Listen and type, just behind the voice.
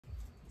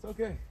It's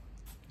okay.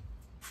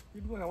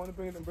 Keep going. I want to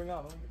bring it and bring out.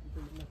 I want to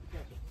bring it to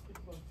catch it.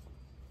 Keep going.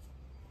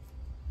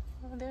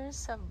 Oh,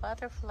 there's a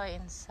butterfly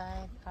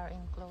inside our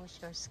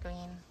enclosure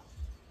screen.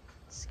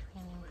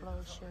 Screen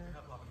enclosure.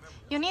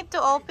 You need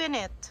to open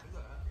it.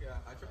 Yeah,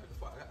 I tried to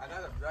spot. I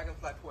got a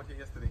dragonfly caught here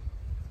yesterday.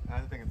 I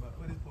was thinking, but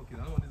what is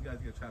poking? I don't want these guys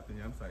to get trapped in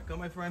here. I'm sorry. Come,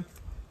 my friend.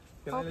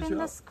 Can I let Open you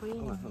the out? screen.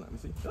 Hold on, let me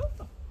see.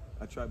 Oh,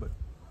 I tried, but.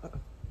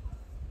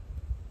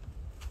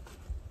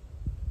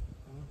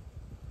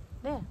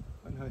 There.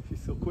 I know,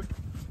 she's so quick.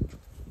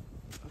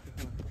 Okay,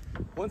 hold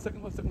on. One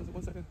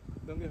second.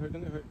 Don't get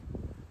hurt.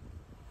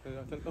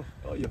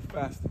 Oh, you're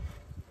fast.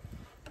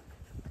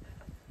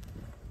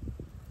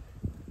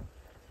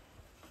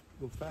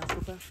 Go fast.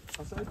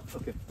 Outside?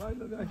 Okay, bye,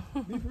 little guy.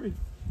 Be free.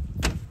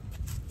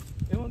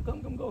 Anyone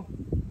come, go.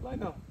 Fly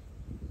now.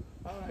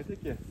 Alright,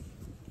 take care.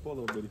 Poor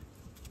little bitty.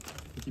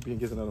 Keep you in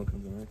case another one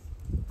comes in, right?